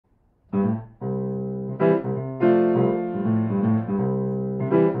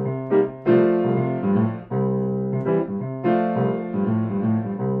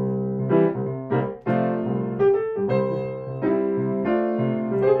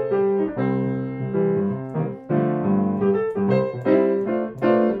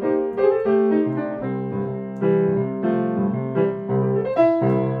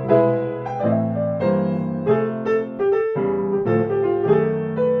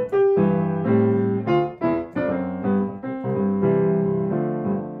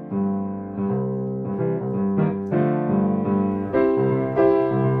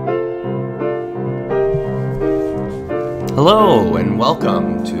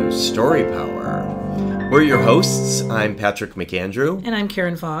welcome to Story Power. We're your hosts. I'm Patrick McAndrew. And I'm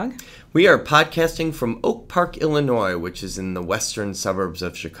Karen Fogg. We are podcasting from Oak Park, Illinois, which is in the western suburbs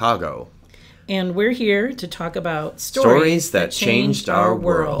of Chicago. And we're here to talk about stories that changed our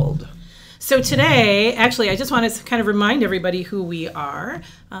world. So today, actually, I just want to kind of remind everybody who we are.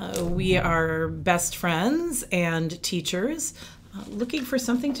 We are best friends and teachers looking for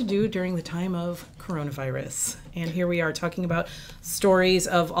something to do during the time of coronavirus. And here we are talking about stories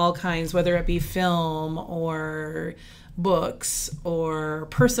of all kinds, whether it be film or books or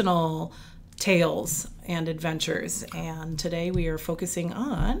personal tales and adventures. And today we are focusing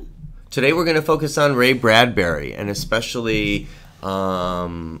on... Today we're going to focus on Ray Bradbury, and especially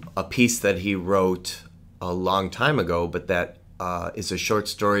a piece that he wrote a long time ago, but that is a short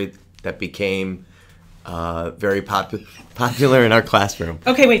story that became very popular in our classroom.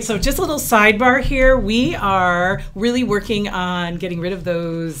 Okay, wait, so just a little sidebar here. We are really working on getting rid of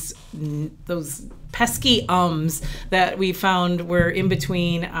those pesky ums that we found were in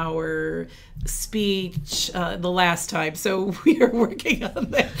between our speech the last time. So we are working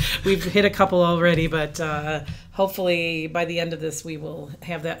on that. We've hit a couple already, but hopefully by the end of this we will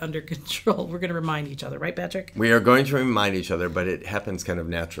have that under control. We're going to remind each other, right, Patrick? We are going to remind each other, but it happens kind of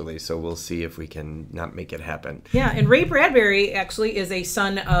naturally, so we'll see if we can not make it happen. Yeah, and Ray Bradbury actually is a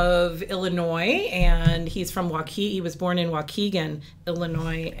son of Illinois, and he's from Waukegan. He was born in Waukegan,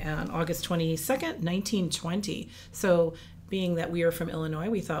 Illinois on August 22nd, 1920. So being that we are from Illinois,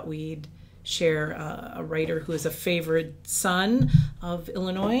 we thought we'd share a writer who is a favorite son of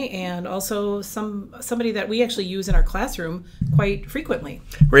Illinois, and also somebody that we actually use in our classroom quite frequently.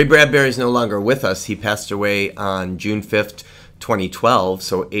 Ray Bradbury is no longer with us. He passed away on June 5th, 2012,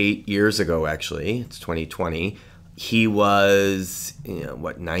 so 8 years ago, actually. It's 2020. He was,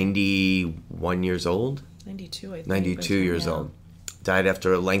 91 years old? 92, I think. 92 years old. Died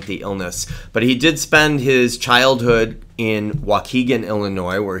after a lengthy illness. But he did spend his childhood in Waukegan,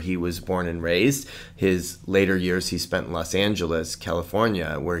 Illinois, where he was born and raised. His later years he spent in Los Angeles,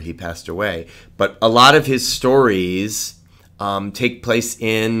 California, where he passed away. But a lot of his stories take place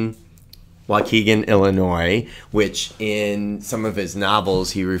in Waukegan, Illinois, which in some of his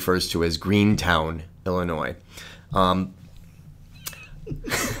novels he refers to as Greentown, Illinois. I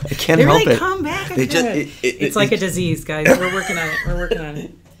can't help it. They come back. It's like a disease, guys. We're working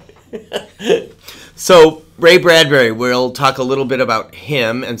on it. So Ray Bradbury, we'll talk a little bit about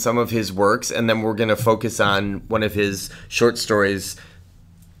him and some of his works, and then we're going to focus on one of his short stories,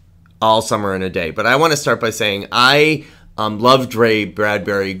 All Summer in a Day. But I want to start by saying I loved Ray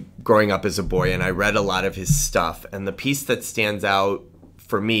Bradbury growing up as a boy, and I read a lot of his stuff. And the piece that stands out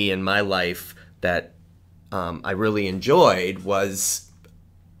for me in my life that I really enjoyed was...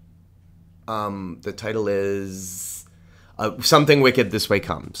 the title is Something Wicked This Way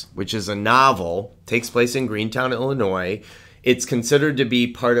Comes, which is a novel, takes place in Greentown, Illinois. It's considered to be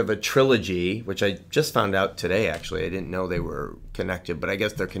part of a trilogy, which I just found out today, actually. I didn't know they were connected, but I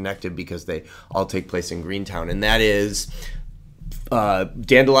guess they're connected because they all take place in Greentown. And that is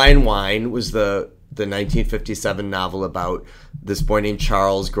Dandelion Wine was the 1957 novel about this boy named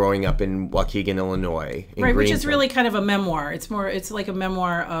Charles growing up in Waukegan, Illinois. Right, which is really kind of a memoir. It's like a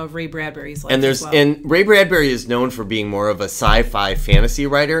memoir of Ray Bradbury's life. And Ray Bradbury is known for being more of a sci-fi fantasy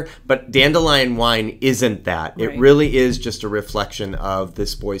writer, but Dandelion Wine isn't that. It really is just a reflection of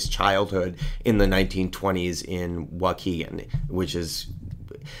this boy's childhood in the 1920s in Waukegan, which is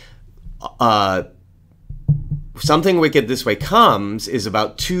Something Wicked This Way Comes is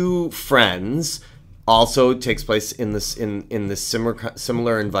about two friends. Also takes place in this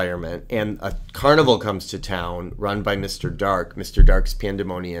similar environment, and a carnival comes to town run by Mr. Dark's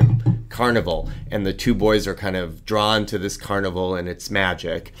Pandemonium Carnival, and the two boys are kind of drawn to this carnival and its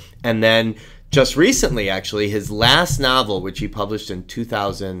magic. And then just recently, actually, his last novel, which he published in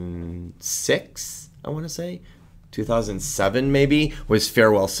 2006, I want to say 2007 maybe, was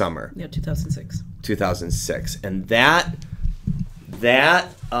Farewell Summer. Yeah, 2006. 2006, and that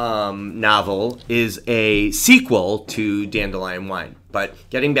novel is a sequel to Dandelion Wine. But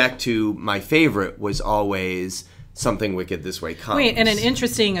getting back to my favorite was always Something Wicked This Way Comes. Wait, and an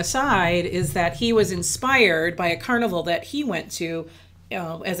interesting aside is that he was inspired by a carnival that he went to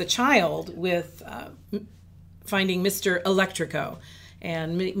as a child with finding Mr. Electrico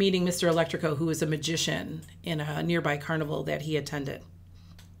and meeting Mr. Electrico, who was a magician in a nearby carnival that he attended.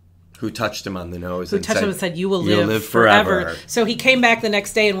 Who touched him on the nose and said, you will live forever. So he came back the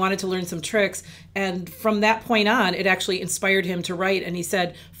next day and wanted to learn some tricks. And from that point on, it actually inspired him to write. And he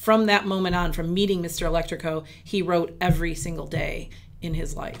said from that moment on, from meeting Mr. Electrico, he wrote every single day in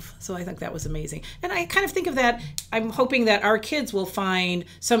his life. So I think that was amazing. And I kind of think of that, I'm hoping that our kids will find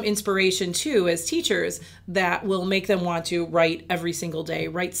some inspiration too as teachers that will make them want to write every single day,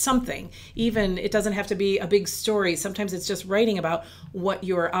 write something. Even it doesn't have to be a big story. Sometimes it's just writing about what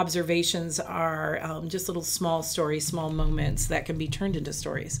your observations are, just little small stories, small moments that can be turned into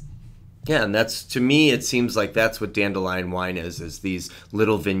stories. Yeah, and that's, to me, it seems like that's what Dandelion Wine is these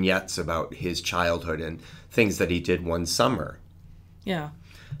little vignettes about his childhood and things that he did one summer. Yeah.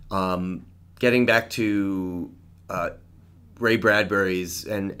 Getting back to Ray Bradbury's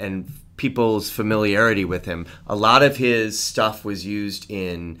and people's familiarity with him, a lot of his stuff was used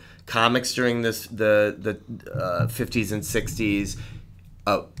in comics during the 50s and 60s.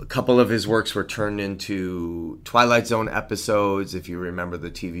 A couple of his works were turned into Twilight Zone episodes. If you remember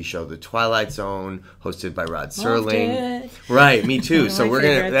the TV show The Twilight Zone, hosted by Rod Serling. Right, me too. So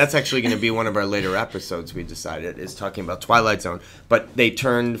that's actually going to be one of our later episodes, we decided, is talking about Twilight Zone. But they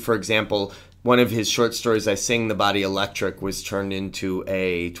turned, for example, one of his short stories, I Sing the Body Electric, was turned into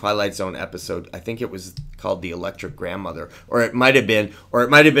a Twilight Zone episode. I think it was called The Electric Grandmother. Or it might have been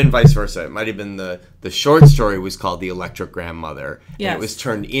vice versa. It might have been the short story was called The Electric Grandmother. Yes. And it was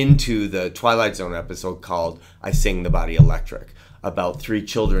turned into the Twilight Zone episode called I Sing the Body Electric, about 3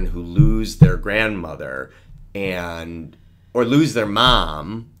 children who lose their grandmother or lose their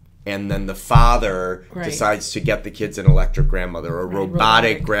mom. And then the father decides to get the kids an electric grandmother, or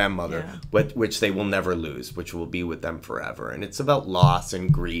robotic grandmother, which they will never lose, which will be with them forever. And it's about loss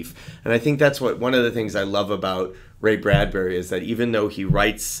and grief. And I think that's one of the things I love about Ray Bradbury is that even though he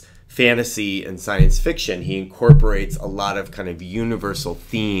writes fantasy and science fiction, he incorporates a lot of kind of universal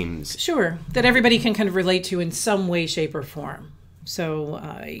themes. Sure, that everybody can kind of relate to in some way, shape, or form. So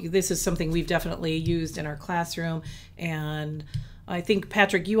this is something we've definitely used in our classroom. And I think,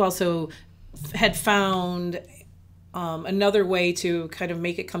 Patrick, you also had found another way to kind of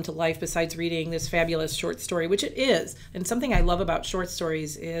make it come to life besides reading this fabulous short story, which it is. And something I love about short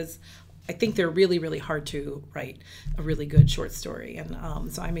stories is I think they're really, really hard to write a really good short story.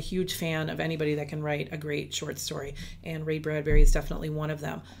 And so I'm a huge fan of anybody that can write a great short story. And Ray Bradbury is definitely one of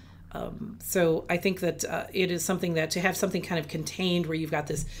them. So I think that it is something that to have something kind of contained where you've got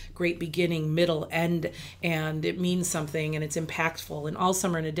this great beginning, middle, end, and it means something and it's impactful. And All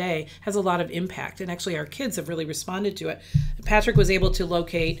Summer in a Day has a lot of impact. And actually our kids have really responded to it. Patrick was able to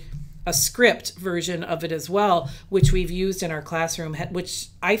locate a script version of it as well, which we've used in our classroom, which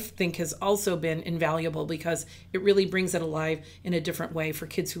I think has also been invaluable because it really brings it alive in a different way for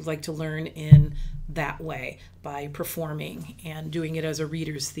kids who like to learn in that way by performing and doing it as a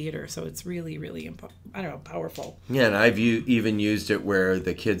reader's theater. So it's really, really, powerful. Yeah, and I've even used it where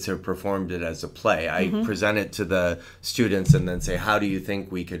the kids have performed it as a play. I present it to the students and then say, how do you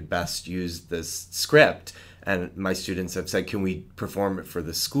think we could best use this script? And my students have said, can we perform it for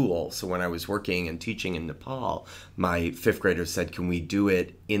the school? So when I was working and teaching in Nepal, my 5th graders said, can we do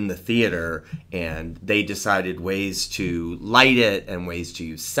it in the theater? And they decided ways to light it and ways to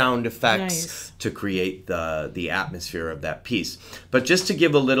use sound effects to create the atmosphere of that piece. But just to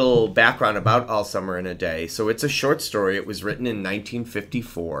give a little background about All Summer in a Day. So it's a short story. It was written in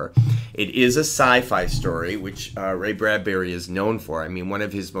 1954. It is a sci-fi story, which Ray Bradbury is known for. I mean, one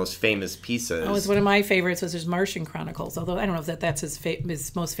of his most famous pieces. Oh, it's one of my favorites. There's Martian Chronicles, although I don't know if that's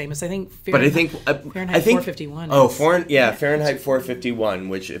his most famous. I think Fahrenheit 451. Oh, Fahrenheit 451,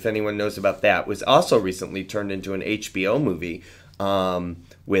 which, if anyone knows about that, was also recently turned into an HBO movie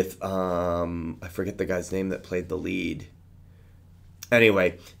with I forget the guy's name that played the lead.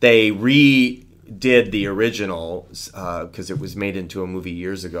 Anyway, they redid the original because it was made into a movie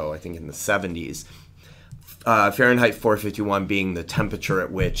years ago, I think in the 70s. Fahrenheit 451 being the temperature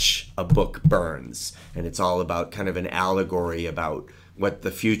at which a book burns. And it's all about kind of an allegory about what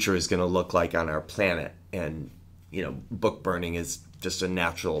the future is going to look like on our planet. And, book burning is just a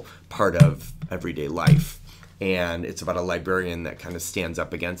natural part of everyday life. And it's about a librarian that kind of stands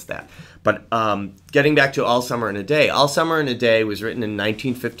up against that. But getting back to All Summer in a Day. All Summer in a Day was written in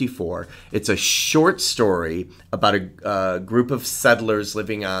 1954. It's a short story about a group of settlers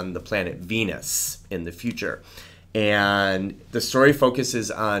living on the planet Venus in the future. And the story focuses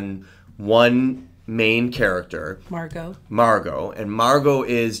on one main character, Margot. And Margot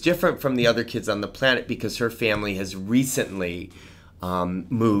is different from the other kids on the planet because her family has recently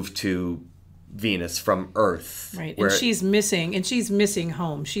moved to Venus from Earth. Right, and she's missing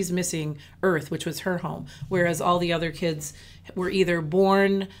home. She's missing Earth, which was her home, whereas all the other kids were either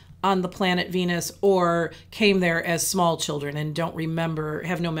born on the planet Venus or came there as small children and don't remember,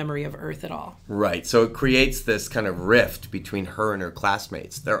 have no memory of Earth at all. Right. So it creates this kind of rift between her and her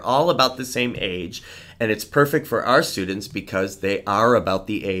classmates. They're all about the same age, and it's perfect for our students because they are about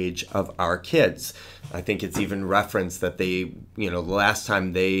the age of our kids. I think it's even referenced that they, the last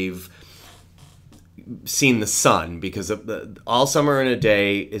time they've seen the sun, because of All Summer in a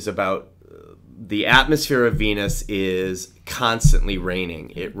Day is about the atmosphere of Venus is constantly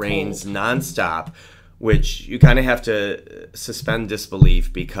raining. It rains nonstop, which you kind of have to suspend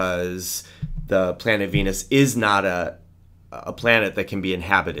disbelief because the planet Venus is not a planet that can be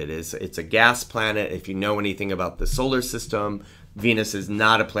inhabited. It's a gas planet. If you know anything about the solar system, Venus is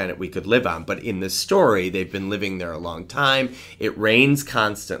not a planet we could live on. But in this story, they've been living there a long time. It rains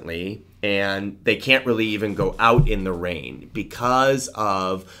constantly, and they can't really even go out in the rain because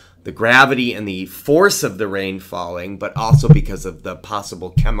of the gravity and the force of the rain falling, but also because of the possible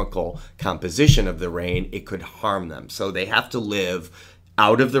chemical composition of the rain, it could harm them. So they have to live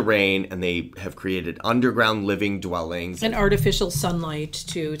out of the rain, and they have created underground living dwellings. And artificial sunlight,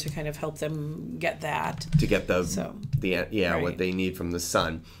 too, to kind of help them get that. To get right. what they need from the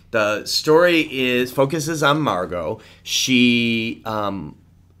sun. The story focuses on Margot. She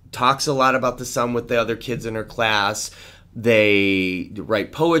talks a lot about the sun with the other kids in her class. They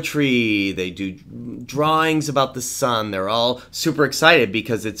write poetry, they do drawings about the sun. They're all super excited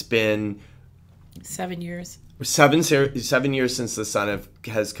because it's been 7 years. 7 years since the sun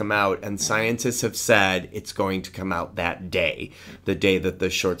has come out, and scientists have said it's going to come out that day, the day that the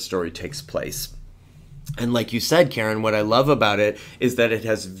short story takes place. And like you said, Karen, what I love about it is that it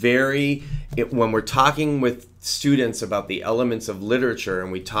has when we're talking with students about the elements of literature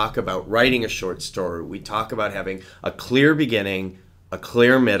and we talk about writing a short story, we talk about having a clear beginning, a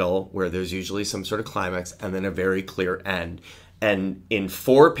clear middle, where there's usually some sort of climax, and then a very clear end. And in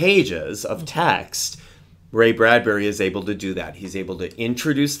 4 pages of text, Ray Bradbury is able to do that. He's able to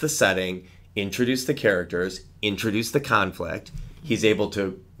introduce the setting, introduce the characters, introduce the conflict. He's able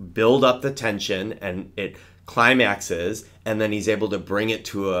to build up the tension, and it climaxes, and then he's able to bring it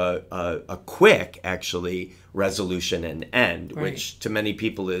to a quick, actually, resolution and end, right. Which to many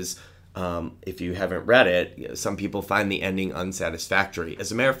people is, if you haven't read it, some people find the ending unsatisfactory.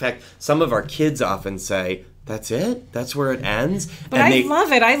 As a matter of fact, some of our kids often say, that's it? That's where it ends? But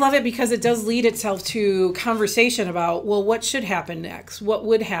love it. I love it because it does lead itself to conversation about, well, what should happen next? What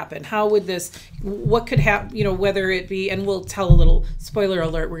would happen? How would what could happen, whether it be, and we'll tell a little, spoiler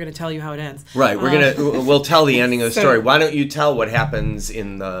alert, we're going to tell you how it ends. Right. We'll tell the ending of the story. Why don't you tell what happens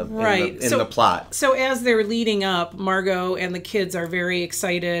in the plot? So as they're leading up, Margot and the kids are very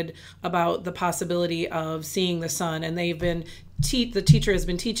excited about the possibility of seeing the sun, and they've been, the teacher has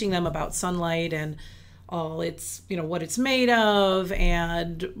been teaching them about sunlight and all it's, what it's made of,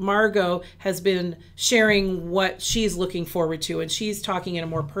 and Margot has been sharing what she's looking forward to, and she's talking in a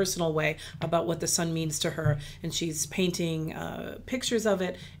more personal way about what the sun means to her, and she's painting pictures of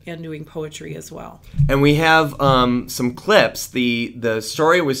it and doing poetry as well. And we have some clips. The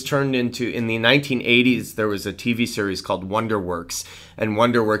story was turned into, in the 1980s, there was a TV series called Wonderworks, and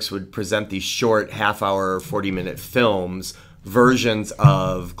Wonderworks would present these short half-hour, 40-minute films, versions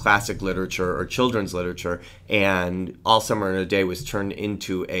of classic literature or children's literature, and All Summer in a Day was turned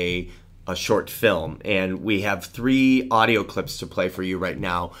into a short film. And we have 3 audio clips to play for you right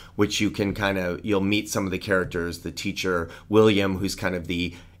now, which you can you'll meet some of the characters, the teacher, William, who's kind of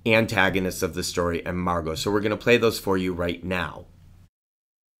the antagonist of the story, and Margot. So we're going to play those for you right now.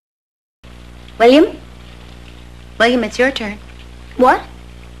 William, it's your turn. What?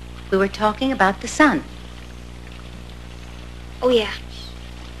 We were talking about the sun. Oh, yeah.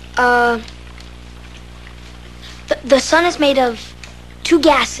 The sun is made of 2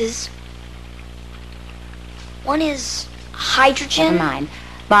 gases. One is hydrogen. Never mind.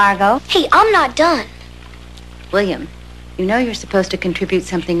 Margot? Hey, I'm not done. William, you know you're supposed to contribute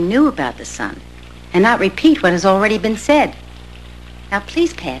something new about the sun and not repeat what has already been said. Now,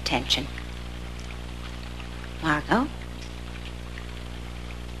 please pay attention. Margot?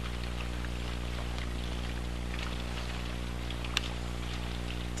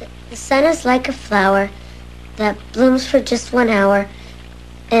 The sun is like a flower that blooms for just 1 hour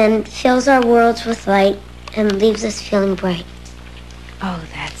and fills our worlds with light and leaves us feeling bright. Oh,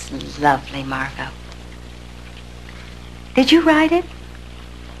 that's lovely, Margot. Did you write it?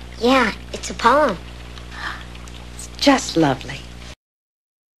 Yeah, it's a poem. It's just lovely.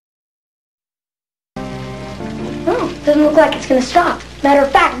 Oh, doesn't look like it's going to stop. Matter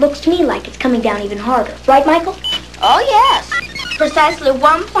of fact, looks to me like it's coming down even harder. Right, Michael? Oh, yes. Precisely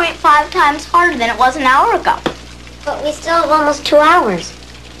 1.5 times harder than it was an hour ago. But we still have almost 2 hours.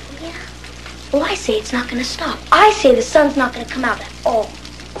 Oh, I say it's not going to stop. I say the sun's not going to come out at all.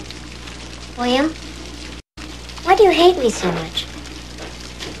 William, why do you hate me so much?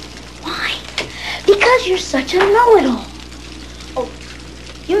 Why? Because you're such a know-it-all. Oh,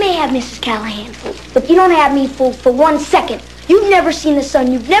 you may have Mrs. Callahan fooled, but you don't have me fooled for 1 second. You've never seen the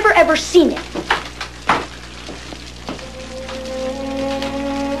sun. You've never, ever seen it.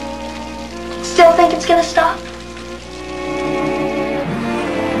 Still think it's going to stop?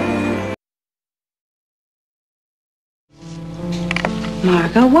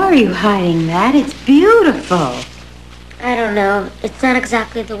 Margot, why are you hiding that? It's beautiful. I don't know. It's not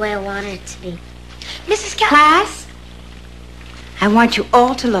exactly the way I wanted it to be. Mrs. Callahan. Class, I want you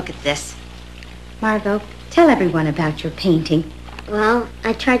all to look at this. Margot, tell everyone about your painting. Well,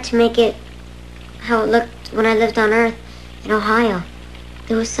 I tried to make it how it looked when I lived on Earth in Ohio.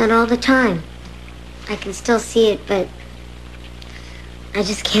 There was sun all the time. I can still see it, but I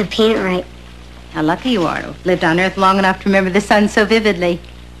just can't paint it right. How lucky you are to have lived on Earth long enough to remember the sun so vividly.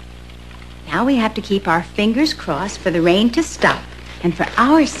 Now we have to keep our fingers crossed for the rain to stop and for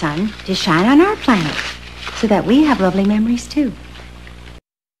our sun to shine on our planet so that we have lovely memories too.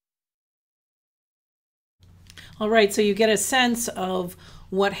 All right, so you get a sense of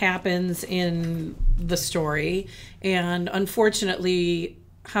what happens in the story, and unfortunately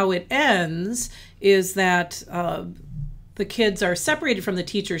how it ends is that the kids are separated from the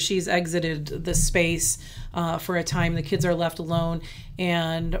teacher. She's exited the space for a time. The kids are left alone,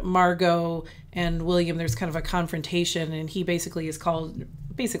 and Margot and William, there's kind of a confrontation, and he basically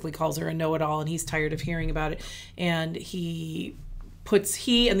calls her a know-it-all, and he's tired of hearing about it, and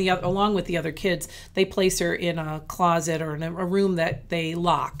along with the other kids, they place her in a closet or in a room that they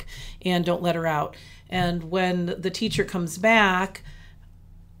lock and don't let her out. And when the teacher comes back,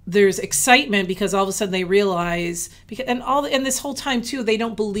 there's excitement because all of a sudden they realize, and this whole time too, they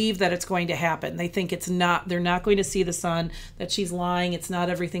don't believe that it's going to happen. They think they're not going to see the sun, that she's lying. It's not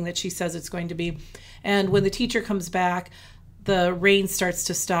everything that she says it's going to be. And when the teacher comes back, the rain starts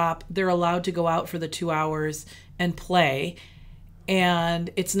to stop. They're allowed to go out for the 2 hours and play. And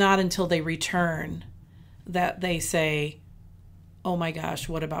it's not until they return that they say, oh my gosh,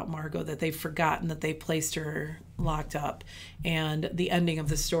 what about Margot? That they've forgotten that they placed her locked up. And the ending of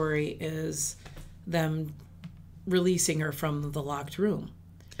the story is them releasing her from the locked room.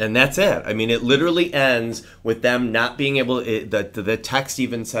 And that's it. I mean, it literally ends with them not being able, the text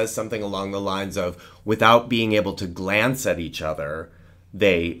even says something along the lines of, without being able to glance at each other,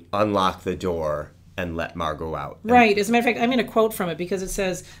 they unlock the door and let Margot out. Right. As a matter of fact, I'm going to quote from it because it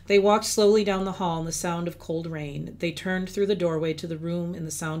says, they walked slowly down the hall in the sound of cold rain. They turned through the doorway to the room in the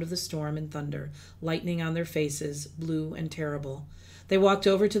sound of the storm and thunder, lightning on their faces, blue and terrible. They walked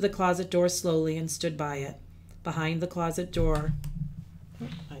over to the closet door slowly and stood by it. Behind the closet door,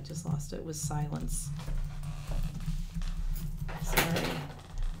 I just lost it, was silence. Sorry.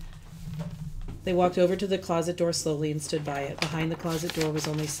 They walked over to the closet door slowly and stood by it. Behind the closet door was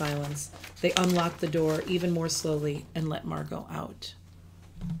only silence. They unlocked the door even more slowly and let Margot out.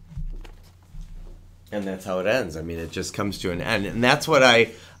 And that's how it ends. I mean, it just comes to an end. And that's what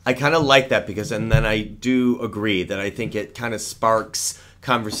I kind of like that because, and then I do agree that I think it kind of sparks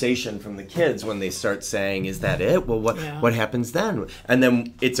conversation from the kids when they start saying, is that it? Well, what happens then? And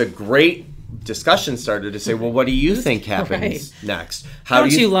then it's a great discussion starter to say, well, what do you think happens next? How do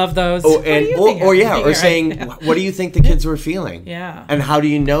you love those? Oh, or saying, what do you think the kids were feeling? Yeah. And how do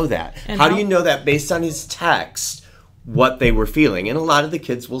you know that? And how do you know that based on his text? What they were feeling? And a lot of the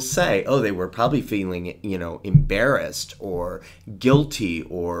kids will say, oh, they were probably feeling, embarrassed or guilty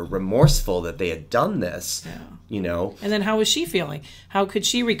or remorseful that they had done this. And then how was she feeling? How could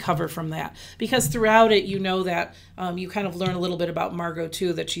she recover from that? Because throughout it, that you kind of learn a little bit about Margot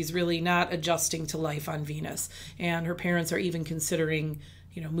too, that she's really not adjusting to life on Venus, and her parents are even considering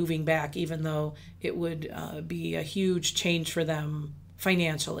moving back, even though it would be a huge change for them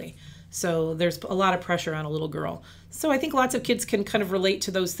financially. So there's a lot of pressure on a little girl. So I think lots of kids can kind of relate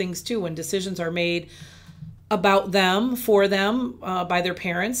to those things too, when decisions are made about them, for them, by their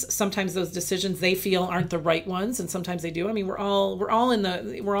parents. Sometimes those decisions they feel aren't the right ones, and sometimes they do. I mean, we're all in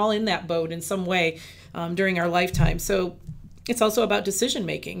that boat in some way during our lifetime. So it's also about decision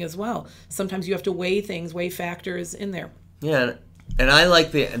making as well. Sometimes you have to weigh factors in there. Yeah. And I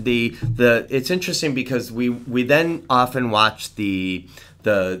like the it's interesting because we then often watch the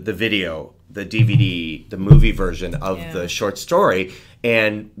video, the DVD, the movie version of the short story,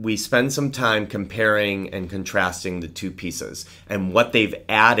 and we spend some time comparing and contrasting the two pieces and what they've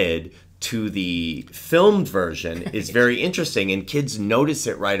added to the filmed version is very interesting, and kids notice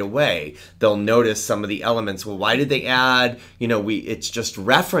it right away. They'll notice some of the elements. Well, why did they add, it's just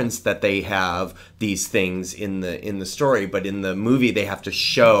referenced that they have these things in the story, but in the movie they have to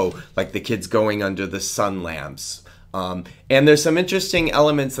show like the kids going under the sun lamps. And there's some interesting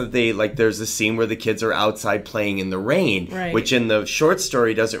elements that there's a scene where the kids are outside playing in the rain, right. which in the short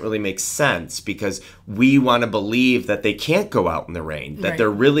story doesn't really make sense because we want to believe that they can't go out in the rain, that right. they're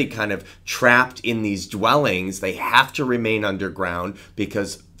really kind of trapped in these dwellings. They have to remain underground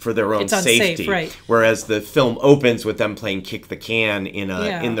because for their own safety. Right. Whereas the film opens with them playing kick the can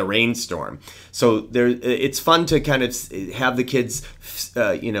in the rainstorm. So it's fun to kind of have the kids,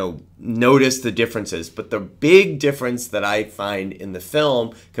 notice the differences. But the big difference that I find in the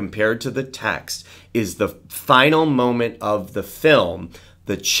film compared to the text is the final moment of the film.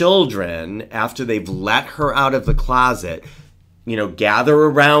 The children, after they've let her out of the closet, gather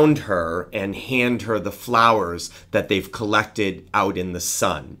around her and hand her the flowers that they've collected out in the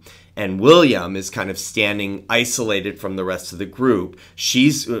sun. And William is kind of standing isolated from the rest of the group.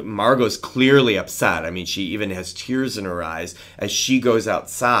 Margot's clearly upset. I mean, she even has tears in her eyes as she goes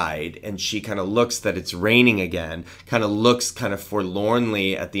outside and she kind of looks that it's raining again, kind of looks kind of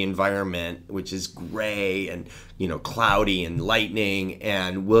forlornly at the environment, which is gray and, cloudy and lightning.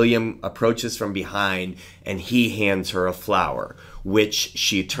 And William approaches from behind and he hands her a flower, which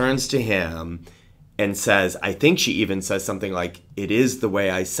she turns to him and says, I think she even says something like, it is the way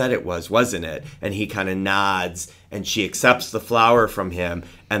I said it was, wasn't it? And he kind of nods and she accepts the flower from him.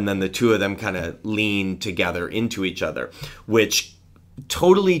 And then the two of them kind of lean together into each other, which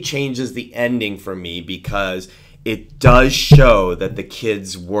totally changes the ending for me because it does show that the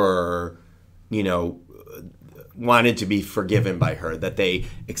kids were, wanted to be forgiven by her, that they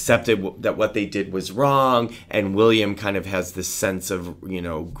accepted that what they did was wrong, and William kind of has this sense of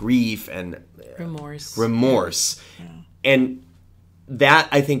grief and remorse. Yeah. And that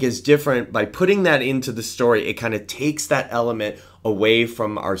I think is different. By putting that into the story, it kind of takes that element away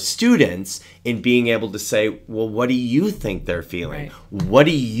from our students in being able to say, well, what do you think they're feeling? Right. What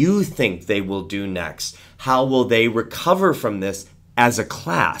do you think they will do next? How will they recover from this as a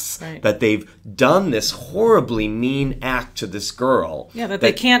class, right. that they've done this horribly mean act to this girl. Yeah, that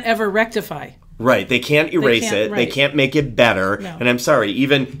they can't ever rectify. Right, they can't erase it. Right. They can't make it better. No. And I'm sorry,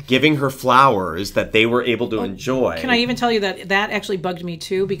 even giving her flowers that they were able to enjoy. Can I even tell you that actually bugged me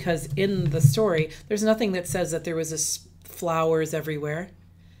too, because in the story, there's nothing that says that there was this flowers everywhere.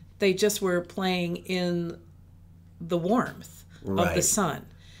 They just were playing in the warmth of the sun.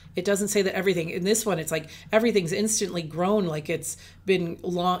 It doesn't say that everything in this one, it's like everything's instantly grown, like it's been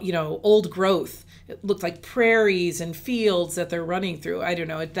long, old growth. It looked like prairies and fields that they're running through. I don't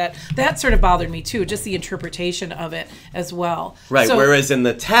know. That sort of bothered me too, just the interpretation of it as well. Right. So, whereas in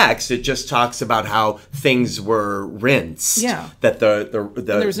the text, it just talks about how things were rinsed. Yeah. That and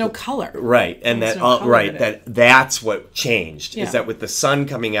there was no color. Right. And that's what changed. Yeah. Is that with the sun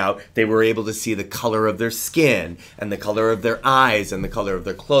coming out, they were able to see the color of their skin and the color of their eyes and the color of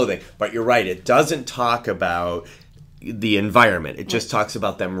their clothing. But you're right. It doesn't talk about the environment. It just talks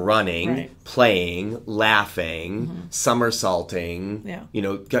about them running, playing, laughing, somersaulting,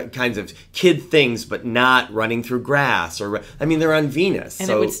 kinds of kid things, but not running through grass they're on Venus. And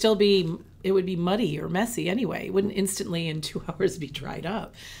it would be muddy or messy anyway. It wouldn't instantly in 2 hours be dried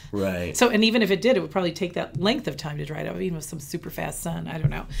up. Right. So, and even if it did, it would probably take that length of time to dry it up, even with some super fast sun. I don't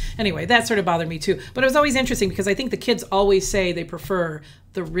know. Anyway, that sort of bothered me too. But it was always interesting because I think the kids always say they prefer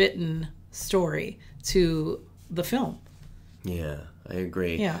the written story to the film. Yeah, I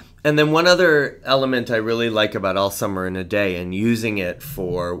agree. Yeah. And then one other element I really like about All Summer in a Day and using it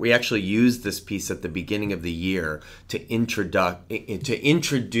we actually used this piece at the beginning of the year to introduce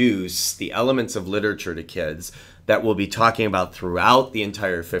the elements of literature to kids that we'll be talking about throughout the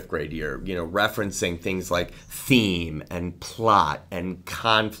entire 5th grade year, referencing things like theme and plot and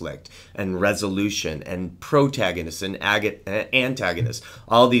conflict and resolution and protagonist and antagonist,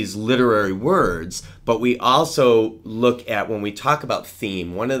 all these literary words. But we also look at, when we talk about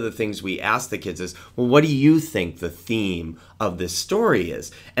theme, one of the things we ask the kids is, well, what do you think the theme of this story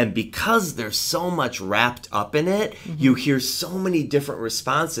is? And because there's so much wrapped up in it, you hear so many different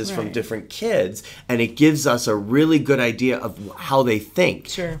responses from different kids, and it gives us a really good idea of how they think.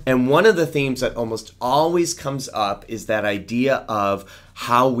 Sure. And one of the themes that almost always comes up is that idea of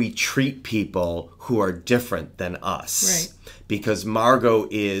how we treat people who are different than us. Right. Because Margot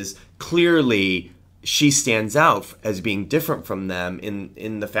is clearly, she stands out as being different from them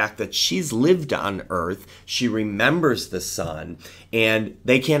in the fact that she's lived on Earth. She remembers the sun, and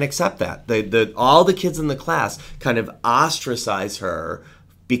they can't accept that. All the kids in the class kind of ostracize her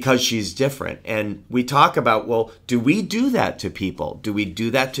because she's different. And we talk about, well, do we do that to people? Do we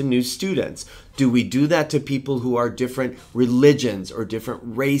do that to new students? Do we do that to people who are different religions or different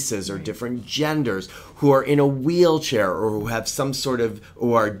races or different genders, who are in a wheelchair or who have some sort of,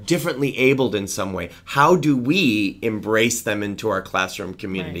 or are differently abled in some way? How do we embrace them into our classroom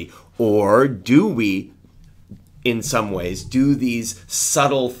community? Right. Or do we, in some ways, do these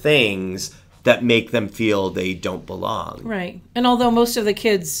subtle things that make them feel they don't belong? Right. And although most of the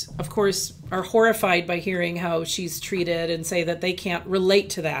kids, of course, are horrified by hearing how she's treated and say that they can't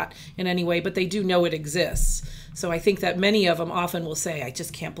relate to that in any way, but they do know it exists. So I think that many of them often will say, I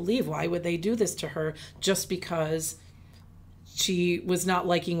just can't believe, why would they do this to her just because she was not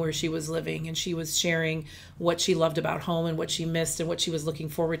liking where she was living, and she was sharing what she loved about home and what she missed and what she was looking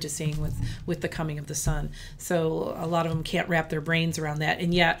forward to seeing with the coming of the sun. So a lot of them can't wrap their brains around that.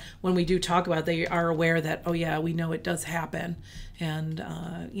 And yet when we do talk about it, they are aware that, oh yeah, we know it does happen. And,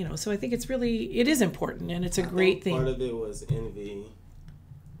 so I think it is important, and it's a great thing. Part of it was envy.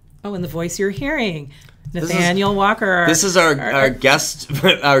 Oh, and the voice you're hearing, Nathaniel Walker. This is our guest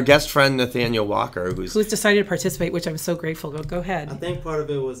friend Nathaniel Walker, who's decided to participate, which I'm so grateful. Go ahead. I think part of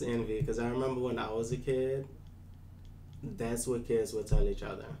it was envy, because I remember when I was a kid, that's what kids would tell each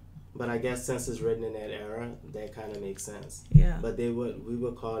other. But I guess since it's written in that era, that kind of makes sense. Yeah. But we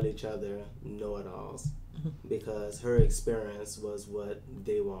would call each other know-it-alls, because her experience was what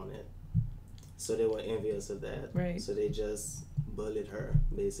they wanted. So they were envious of that. Right. So they just bullied her,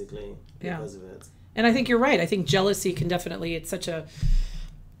 basically, because of it. And I think you're right. I think jealousy can definitely, it's such an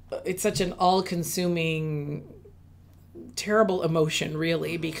all-consuming, terrible emotion,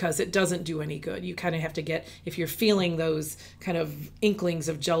 really, because it doesn't do any good. You kind of have to get, if you're feeling those kind of inklings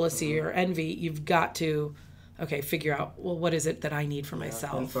of jealousy or envy, you've got to, figure out, well, what is it that I need for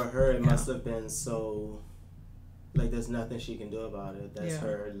myself? And for her, it must have been so, there's nothing she can do about it. That's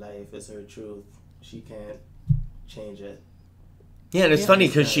her life, it's her truth. She can't change it. Yeah, and it's funny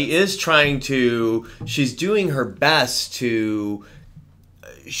because she's doing her best to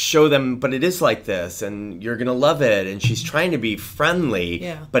show them, but it is like this, and you're going to love it, and she's trying to be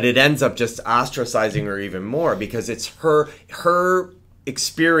friendly, but it ends up just ostracizing her even more, because it's her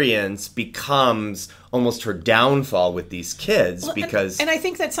experience becomes almost her downfall with these kids, because... And I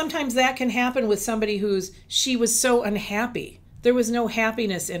think that sometimes that can happen with somebody she was so unhappy. There was no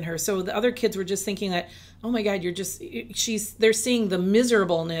happiness in her, so the other kids were just thinking that, oh my God, they're seeing the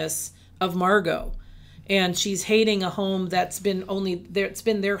miserableness of Margot, and she's hating a home that's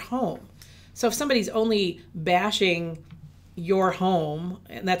been their home. So if somebody's only bashing your home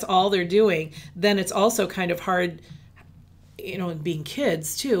and that's all they're doing, then it's also kind of hard, and being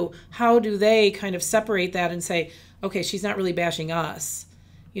kids too, how do they kind of separate that and say, okay, she's not really bashing us.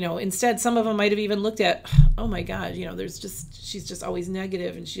 Instead, some of them might have even looked at, oh my God, she's just always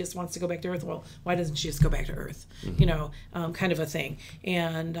negative and she just wants to go back to Earth. Well, why doesn't she just go back to Earth? Mm-hmm. Kind of a thing.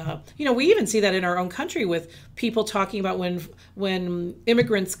 And, we even see that in our own country with people talking about when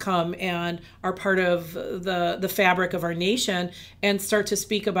immigrants come and are part of the fabric of our nation and start to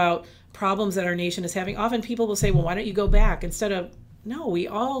speak about problems that our nation is having. Often people will say, well, why don't you go back? Instead of, no, we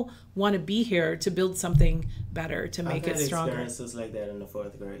all want to be here to build something better, to make it stronger. I've had experiences like that in the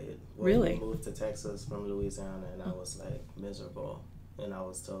 4th grade. Really? We moved to Texas from Louisiana, and I was miserable, and I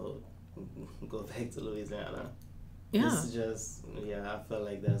was told, go back to Louisiana. Yeah. This is just, I feel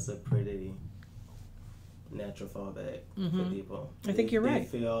like that's a pretty natural fallback for people. I think you're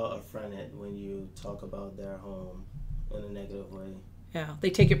right. They feel affronted when you talk about their home in a negative way. Yeah,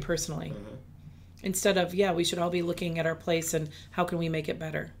 they take it personally. Mm-hmm. Instead of, we should all be looking at our place and how can we make it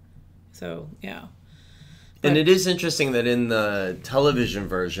better. So, yeah. And it is interesting that in the television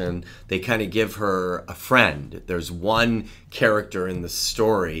version, they kind of give her a friend. There's one character in the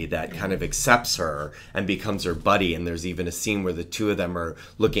story that kind of accepts her and becomes her buddy. And there's even a scene where the two of them are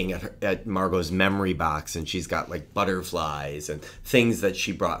looking at Margot's memory box, and she's got butterflies and things that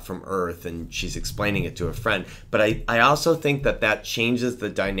she brought from Earth, and she's explaining it to a friend. But I also think that changes the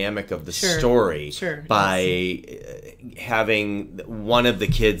dynamic of the story by having one of the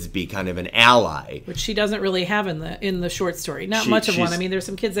kids be kind of an ally. Which she doesn't really have in the short story. Not much of one. I mean, there's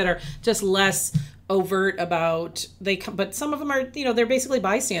some kids that are just less overt about but some of them are, they're basically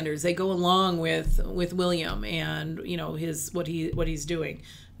bystanders. They go along with William and what he's doing.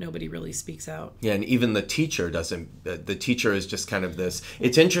 nobody really speaks out. Yeah, and even the teacher doesn't. The teacher is just kind of this.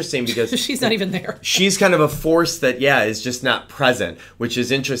 It's interesting because She's not even there. She's kind of a force that is just not present, which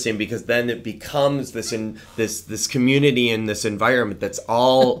is interesting because then it becomes this community and this environment that's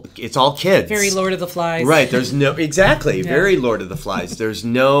all kids. Very Lord of the Flies. Right. There's no very Lord of the Flies. There's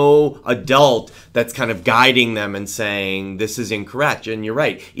no adult that's kind of guiding them and saying this is incorrect. And you're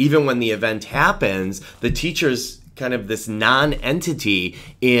right. Even when the event happens, the teacher's kind of this non-entity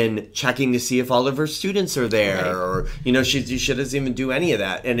in checking to see if all of her students are there, Right. or she doesn't even do any of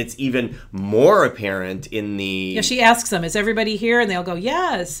that. And it's even more apparent in the Yeah, she asks them, "Is everybody here?" And they'll go,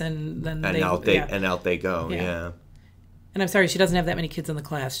 "Yes," and then out they go. Yeah. And I'm sorry, she doesn't have that many kids in the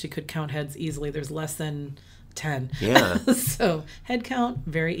class. She could count heads easily. There's less than 10. Yeah. So head count,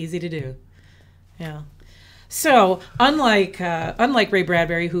 very easy to do. Yeah. So unlike Ray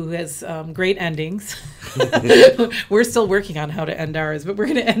Bradbury, who has great endings, we're still working on how to end ours, but we're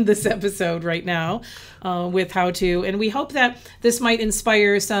going to end this episode right now with how to, and we hope that this might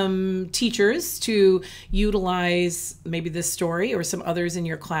inspire some teachers to utilize maybe this story or some others in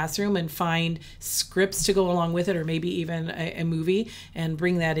your classroom and find scripts to go along with it, or maybe even a movie, and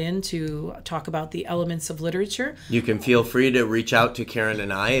bring that in to talk about the elements of literature. You can feel free to reach out to Karen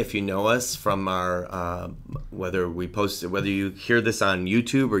and I if you know us from our whether you hear this on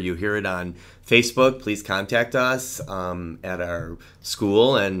YouTube or you hear it on Facebook, please contact us at our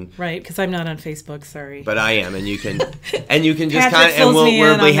school. And right, because I'm not on Facebook, sorry. But I am, and you can just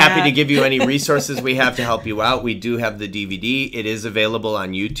we'll be happy to give you any resources we have to help you out. We do have the DVD. It is available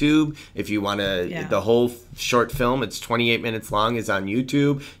on YouTube if you want to. Yeah. The whole short film, it's 28 minutes long, is on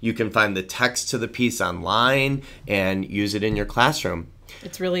YouTube. You can find the text to the piece online and use it in your classroom.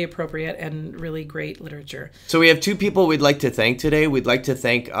 It's really appropriate and really great literature. So we have two people we'd like to thank today. We'd like to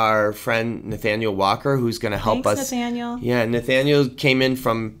thank our friend Nathaniel Walker, who's going to help us. Thanks, Nathaniel. Yeah, Nathaniel came in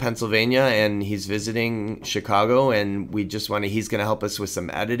from Pennsylvania, and he's visiting Chicago, and he's going to help us with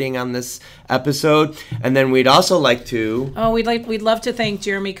some editing on this episode. And then we'd also like to... we'd love to thank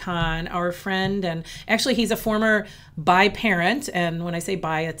Jeremy Kahn, our friend, and actually he's a former Bye parent, and when I say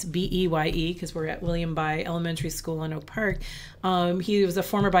Bye, it's Beye, because we're at William Bye Elementary School in Oak Park. He was a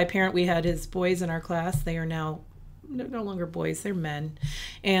former Bye parent. We had his boys in our class. They are now no longer boys, they're men.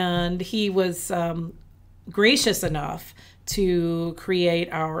 And he was gracious enough to create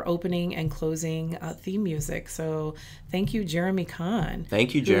our opening and closing theme music. So thank you, Jeremy Kahn.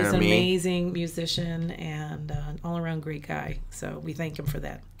 Thank you, Jeremy. Who's an amazing musician and all-around great guy. So we thank him for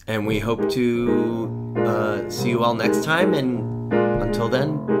that. And we hope to see you all next time. And until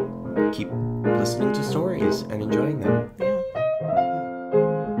then, keep listening to stories and enjoying them. Yeah.